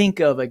as we think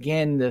of,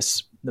 again,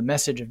 the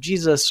message of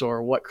Jesus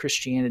or what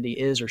Christianity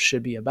is or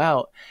should be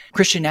about,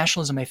 Christian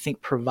nationalism, I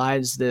think,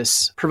 provides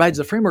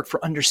the framework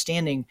for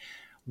understanding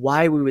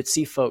why we would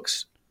see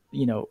folks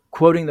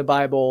quoting the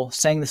Bible,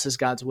 saying this is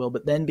God's will,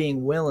 but then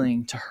being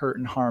willing to hurt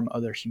and harm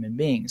other human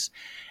beings.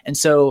 And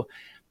so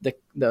the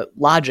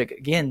logic,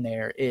 again,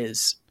 there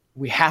is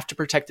we have to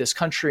protect this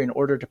country in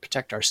order to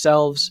protect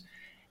ourselves.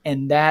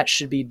 And that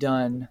should be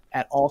done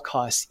at all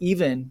costs,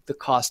 even the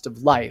cost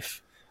of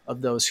life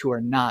of those who are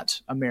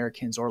not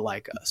Americans or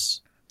like us.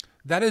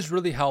 That is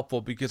really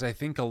helpful because I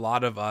think a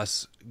lot of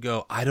us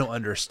go, I don't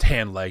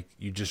understand, like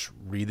you just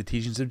read the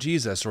teachings of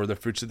Jesus or the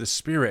fruits of the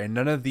Spirit, and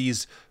none of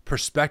these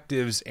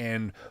perspectives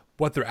and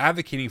what they're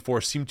advocating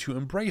for seem to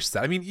embrace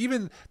that. I mean,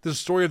 even the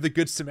story of the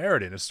Good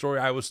Samaritan, a story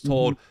I was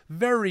told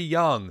very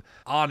young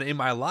on in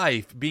my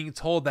life, being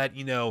told that,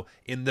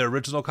 in the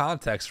original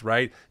context,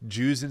 right,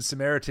 Jews and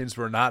Samaritans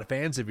were not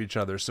fans of each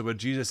other. So what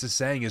Jesus is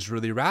saying is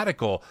really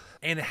radical,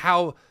 and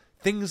how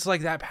things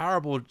like that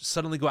parable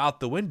suddenly go out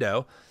the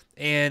window.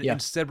 And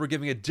instead, we're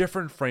giving a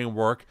different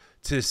framework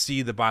to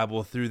see the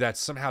Bible through that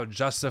somehow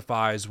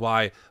justifies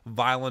why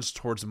violence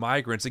towards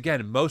migrants,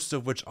 again, most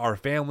of which are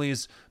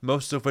families,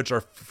 most of which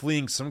are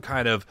fleeing some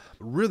kind of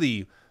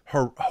really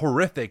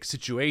horrific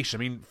situation.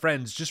 I mean,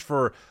 friends, just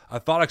for a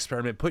thought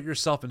experiment, put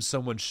yourself in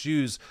someone's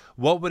shoes.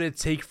 What would it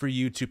take for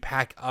you to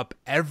pack up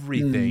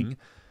everything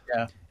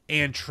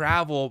and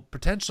travel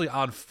potentially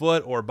on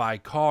foot or by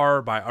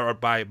car,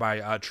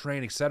 by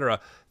train,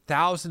 etc.,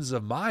 thousands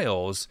of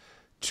miles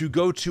to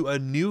go to a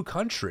new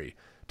country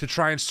to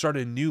try and start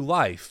a new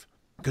life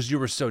because you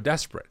were so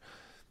desperate?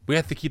 We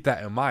have to keep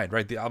that in mind,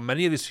 right?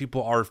 Many of these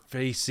people are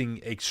facing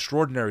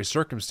extraordinary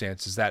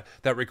circumstances that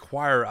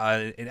require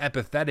an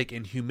empathetic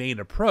and humane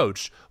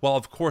approach, while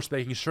of course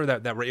making sure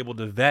that we're able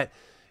to vet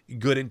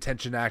good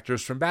intention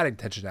actors from bad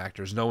intention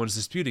actors. No one's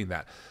disputing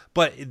that.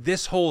 But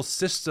this whole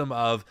system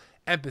of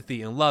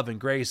empathy and love and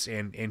grace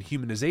and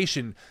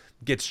humanization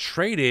gets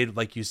traded,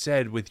 like you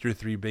said, with your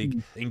three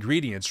big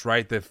ingredients,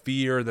 right? The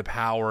fear, the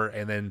power,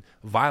 and then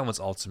violence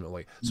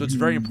ultimately. So it's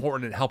very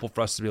important and helpful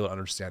for us to be able to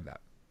understand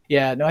that.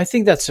 Yeah, no, I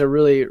think that's a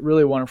really,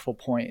 really wonderful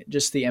point,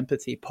 just the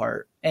empathy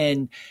part.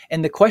 And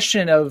the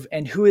question of,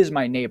 and who is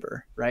my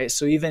neighbor, right?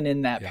 So even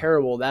in that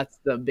parable, that's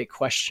the big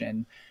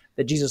question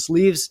that Jesus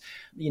leaves,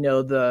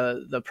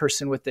 the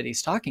person with that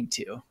he's talking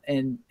to.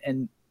 And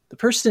the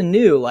person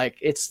knew, like,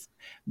 it's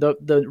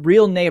The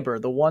real neighbor,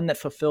 the one that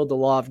fulfilled the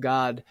law of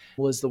God,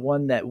 was the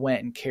one that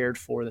went and cared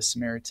for the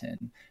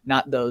Samaritan,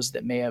 not those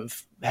that may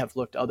have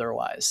looked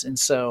otherwise. And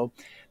so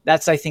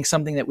that's, I think,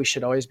 something that we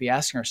should always be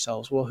asking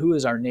ourselves. Well, who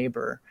is our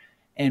neighbor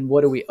and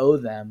what do we owe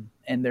them?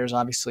 And there's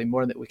obviously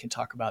more that we can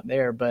talk about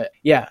there. But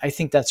yeah, I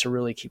think that's a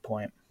really key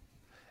point.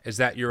 Is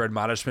that your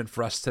admonishment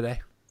for us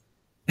today?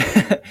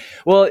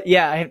 Well,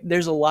 yeah,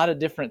 there's a lot of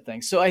different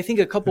things. So I think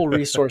a couple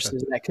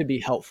resources that could be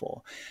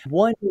helpful.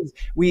 One is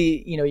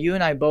you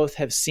and I both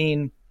have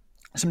seen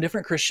some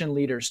different Christian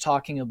leaders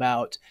talking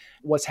about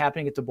what's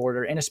happening at the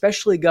border, and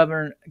especially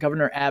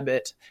Governor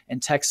Abbott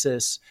in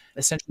Texas,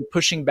 essentially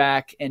pushing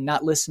back and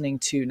not listening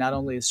to not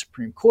only the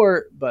Supreme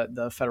Court, but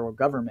the federal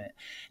government.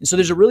 And so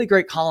there's a really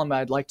great column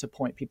I'd like to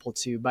point people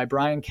to by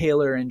Brian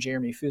Kaler and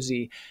Jeremy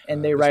Fuzzi,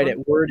 and they write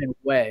at Word and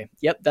Way.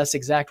 Yep, that's the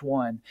exact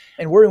one.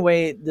 And Word and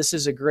Way, this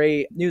is a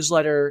great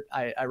newsletter.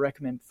 I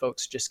recommend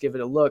folks just give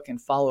it a look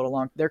and follow it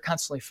along. They're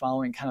constantly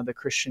following kind of the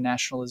Christian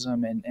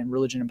nationalism and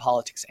religion and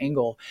politics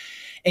angle.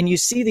 And you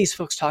see these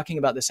folks talking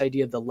about this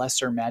idea of the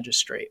lesser magistrate.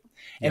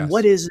 And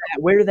what is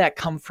that? Where did that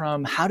come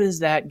from? How does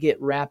that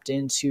get wrapped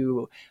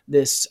into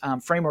this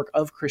framework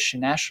of Christian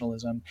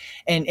nationalism?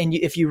 And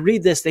if you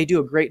read this, they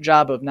do a great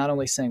job of not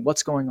only saying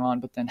what's going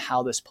on, but then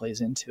how this plays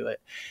into it.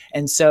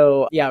 And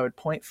so, yeah, I would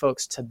point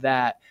folks to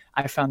that.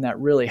 I found that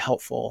really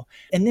helpful.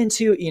 And then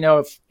too,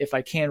 if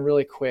I can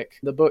really quick,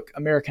 the book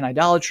American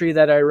Idolatry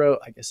that I wrote,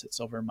 I guess it's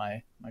over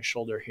my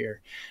shoulder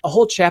here, a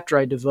whole chapter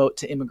I devote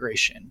to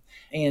immigration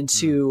and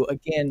to,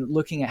 again,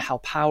 looking at how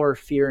power,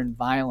 fear, and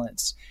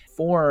violence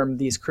form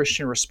these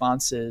Christian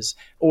responses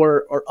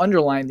or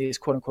underline these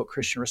quote unquote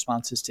Christian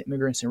responses to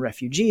immigrants and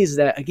refugees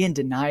that, again,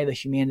 deny the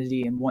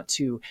humanity and want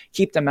to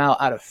keep them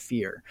out of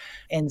fear.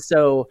 And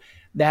so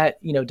that,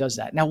 does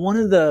that. Now, one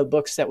of the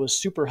books that was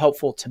super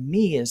helpful to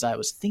me as I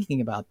was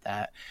thinking about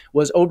that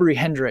was Aubrey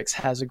Hendricks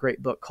has a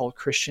great book called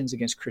Christians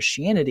Against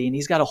Christianity. And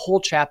he's got a whole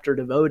chapter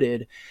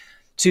devoted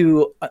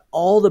to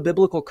all the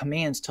biblical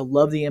commands to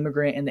love the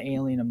immigrant and the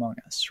alien among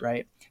us,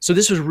 right? So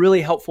this was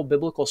really helpful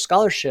biblical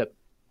scholarship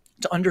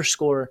to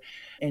underscore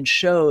and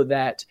show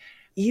that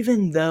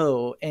even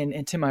though,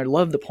 and Tim, I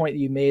love the point that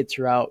you made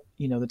throughout,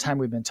 the time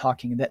we've been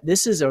talking, that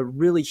this is a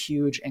really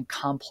huge and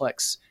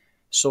complex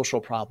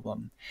social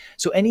problem.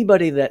 So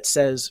anybody that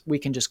says we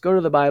can just go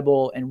to the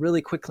Bible and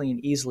really quickly and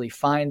easily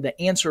find the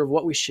answer of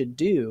what we should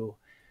do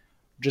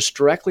just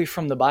directly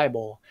from the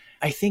Bible,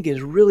 I think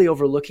is really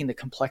overlooking the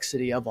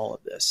complexity of all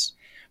of this.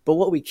 But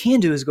what we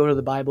can do is go to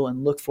the Bible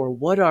and look for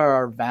what are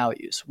our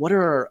values, what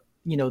are our,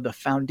 the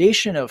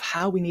foundation of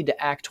how we need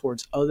to act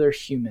towards other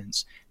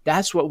humans.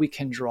 That's what we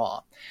can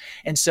draw.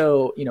 And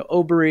so,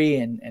 Aubrey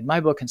and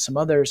my book and some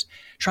others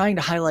trying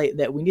to highlight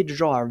that we need to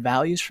draw our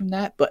values from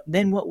that. But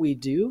then what we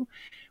do,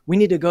 we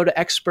need to go to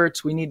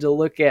experts. We need to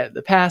look at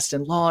the past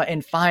and law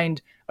and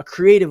find a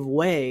creative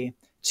way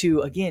to,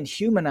 again,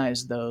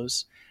 humanize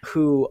those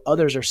who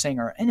others are saying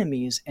are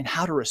enemies and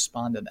how to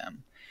respond to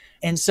them.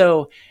 And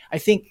so I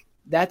think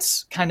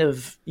that's kind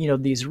of,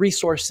 these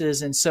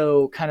resources. And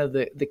so kind of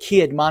the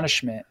key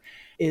admonishment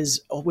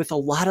is with a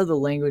lot of the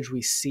language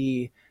we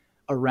see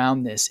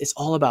around this, it's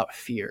all about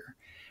fear,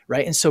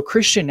 right? And so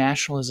Christian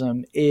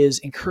nationalism is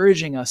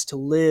encouraging us to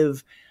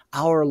live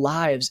our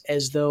lives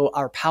as though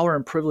our power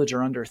and privilege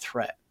are under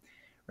threat,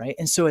 right?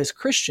 And so as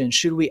Christians,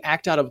 should we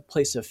act out of a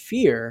place of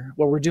fear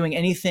where we're doing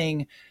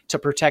anything to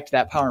protect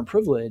that power and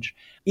privilege,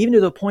 even to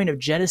the point of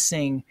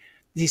jettisoning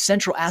these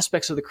central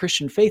aspects of the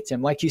Christian faith,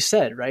 Tim, like you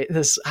said, right?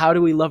 This, how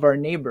do we love our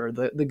neighbor,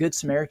 the Good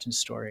Samaritan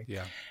story,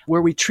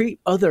 where we treat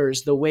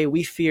others the way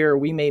we fear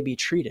we may be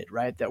treated,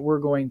 right? That we're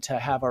going to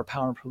have our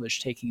power and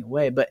privilege taken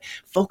away. But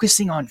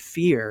focusing on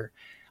fear,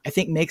 I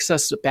think, makes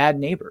us bad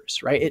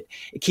neighbors, right?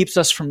 It keeps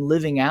us from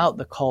living out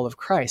the call of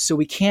Christ. So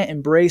we can't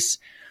embrace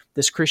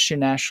this Christian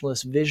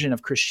nationalist vision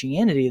of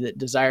Christianity that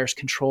desires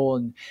control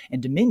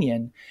and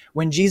dominion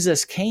when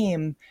Jesus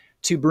came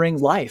to bring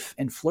life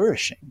and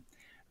flourishing.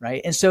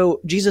 Right. And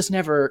so Jesus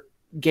never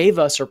gave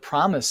us or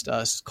promised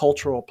us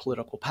cultural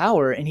political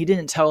power, and he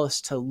didn't tell us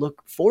to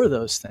look for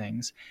those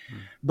things,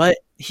 but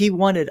he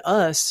wanted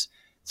us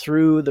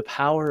through the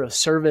power of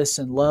service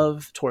and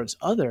love towards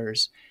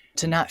others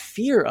to not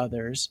fear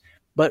others,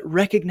 but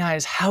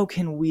recognize how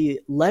can we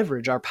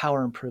leverage our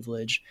power and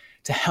privilege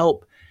to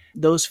help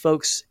those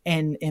folks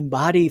and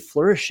embody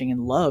flourishing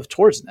and love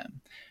towards them.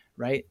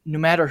 Right? No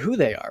matter who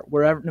they are,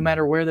 no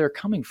matter where they're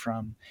coming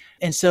from.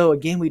 And so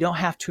again, we don't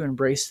have to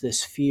embrace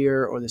this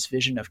fear or this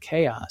vision of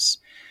chaos,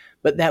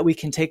 but that we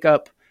can take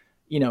up,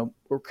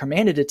 we're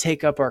commanded to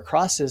take up our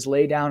crosses,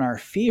 lay down our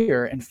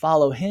fear and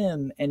follow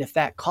him. And if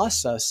that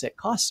costs us, it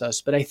costs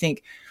us. But I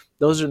think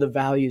those are the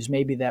values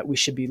maybe that we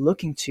should be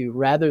looking to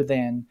rather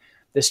than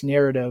this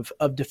narrative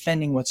of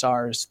defending what's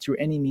ours through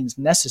any means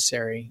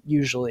necessary.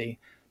 Usually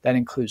that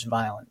includes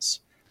violence.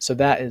 So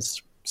that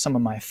is some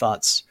of my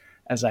thoughts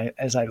as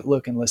I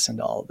look and listen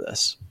to all of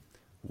this.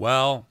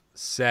 Well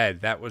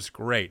said. That was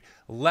great.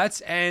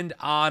 Let's end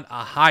on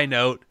a high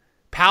note.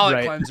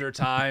 Palate cleanser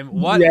time.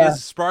 What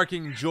is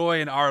sparking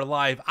joy in our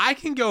life? I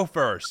can go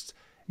first.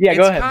 Yeah,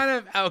 go it's ahead. kind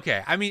of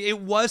okay. I mean, it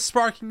was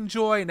sparking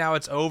joy. Now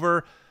it's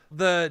over.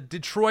 The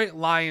Detroit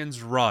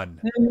Lions run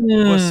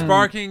was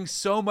sparking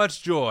so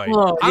much joy.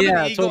 Oh, I'm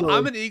yeah, an totally.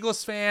 I'm an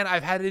Eagles fan.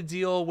 I've had to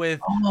deal with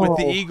the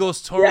Oh,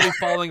 Eagles totally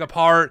falling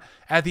apart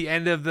at the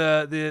end of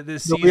the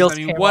season. wheels I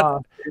mean, came what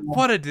off.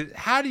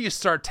 how do you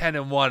start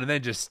 10-1 and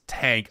then just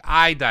tank?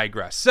 I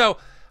digress. So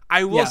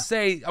I will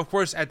say, of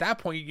course, at that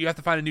point you have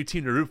to find a new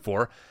team to root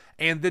for.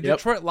 And the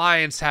Detroit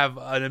Lions have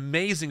an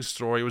amazing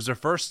story. It was their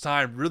first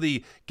time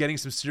really getting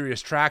some serious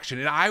traction.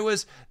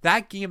 And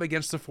that game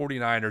against the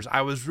 49ers,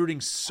 I was rooting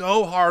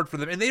so hard for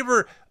them. And they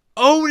were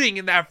owning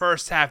in that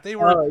first half. They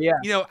were,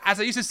 as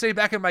I used to say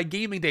back in my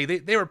gaming day,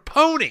 they were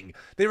poning.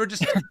 They were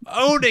just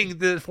owning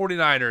the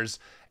 49ers.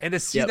 And to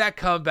see that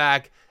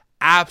comeback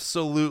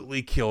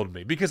absolutely killed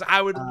me, because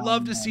I would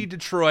love to see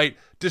Detroit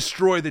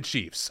destroy the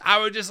Chiefs. I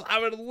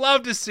would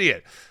love to see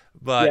it.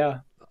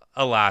 But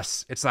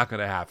alas, it's not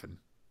going to happen.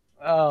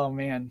 Oh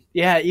man,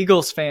 yeah,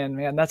 Eagles fan,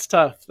 man, that's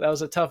tough. That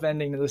was a tough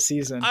ending to the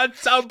season.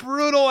 A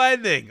brutal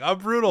ending, a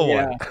brutal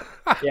one.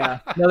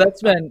 No,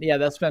 that's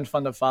been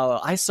fun to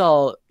follow. I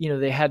saw,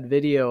 they had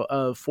video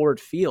of Ford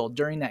Field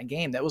during that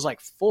game that was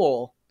like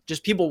full,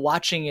 just people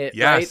watching it.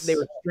 Right, they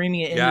were streaming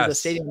it into the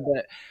stadium,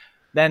 but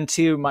then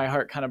too, my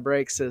heart kind of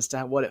breaks as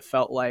to what it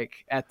felt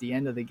like at the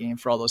end of the game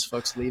for all those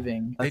folks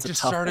leaving. They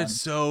just started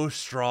so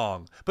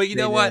strong. But you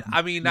know what?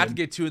 I mean, not to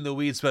get too in the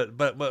weeds, but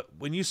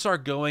when you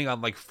start going on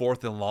like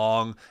 4th and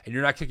long and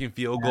you're not kicking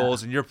field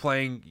goals and you're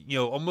playing,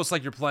 almost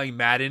like you're playing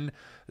Madden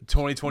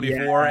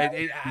 2024,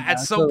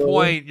 at some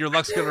point your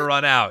luck's going to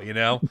run out,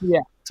 Yeah,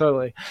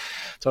 totally.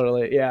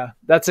 Yeah,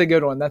 that's a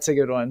good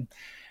one.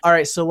 All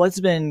right, so what's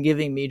been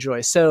giving me joy?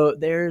 So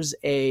there's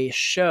a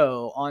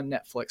show on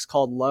Netflix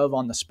called Love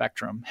on the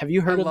Spectrum. Have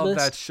you heard of this? I love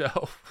that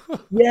show.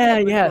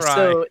 Yeah.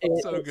 So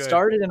it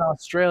started in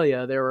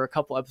Australia. There were a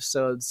couple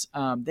episodes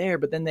there,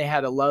 but then they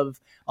had a Love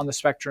on the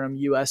Spectrum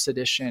US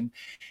edition.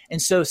 And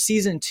so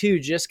season 2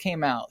 just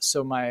came out.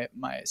 So my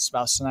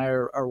spouse and I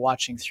are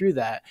watching through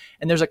that.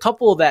 And there's a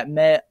couple that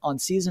met on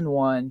season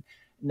 1.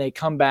 And they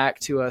come back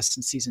to us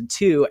in season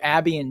 2,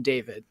 Abby and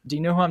David. Do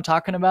you know who I'm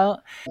talking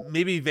about?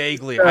 Maybe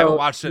vaguely. I haven't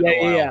watched it in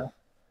a while.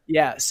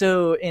 Yeah.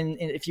 So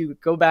if you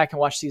go back and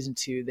watch season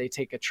 2, they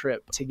take a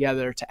trip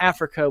together to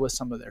Africa with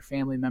some of their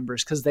family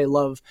members because they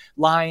love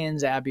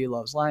lions. Abby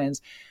loves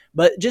lions.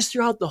 But just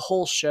throughout the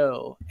whole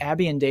show,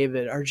 Abby and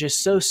David are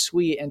just so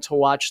sweet, and to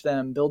watch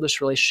them build this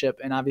relationship.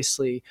 And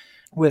obviously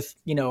with,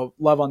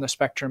 Love on the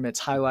Spectrum,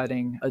 it's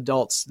highlighting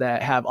adults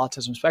that have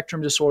autism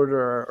spectrum disorder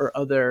or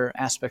other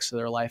aspects of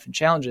their life and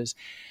challenges.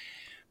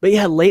 But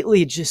yeah,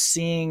 lately just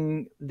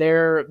seeing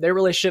their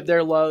relationship,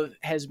 their love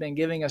has been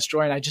giving us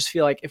joy. And I just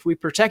feel like if we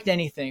protect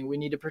anything, we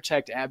need to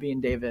protect Abby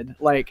and David.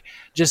 Like,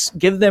 just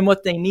give them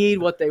what they need,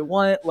 what they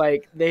want.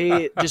 Like,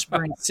 they just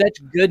bring such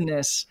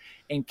goodness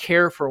and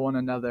care for one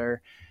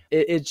another.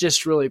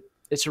 It's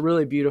a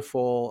really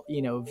beautiful,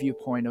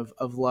 viewpoint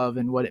of love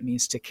and what it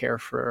means to care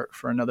for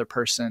another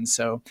person.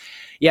 So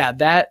yeah,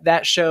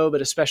 that show, but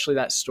especially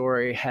that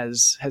story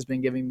has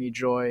been giving me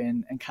joy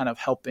and kind of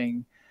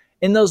helping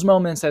in those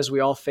moments as we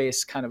all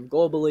face kind of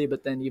globally,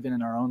 but then even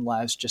in our own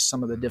lives, just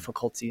some of the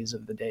difficulties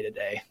of the day to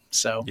day.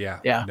 So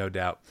yeah, no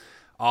doubt.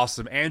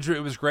 Awesome. Andrew, it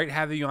was great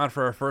having you on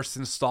for our first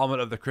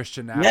installment of the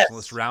Christian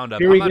Nationalist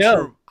Roundup.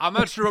 I'm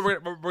not sure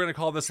what we're going to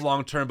call this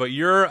long term, but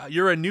you're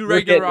a new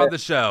regular on the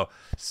show.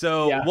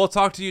 So we'll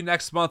talk to you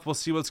next month. We'll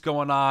see what's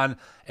going on,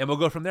 and we'll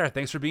go from there.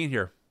 Thanks for being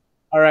here.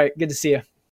 All right. Good to see you.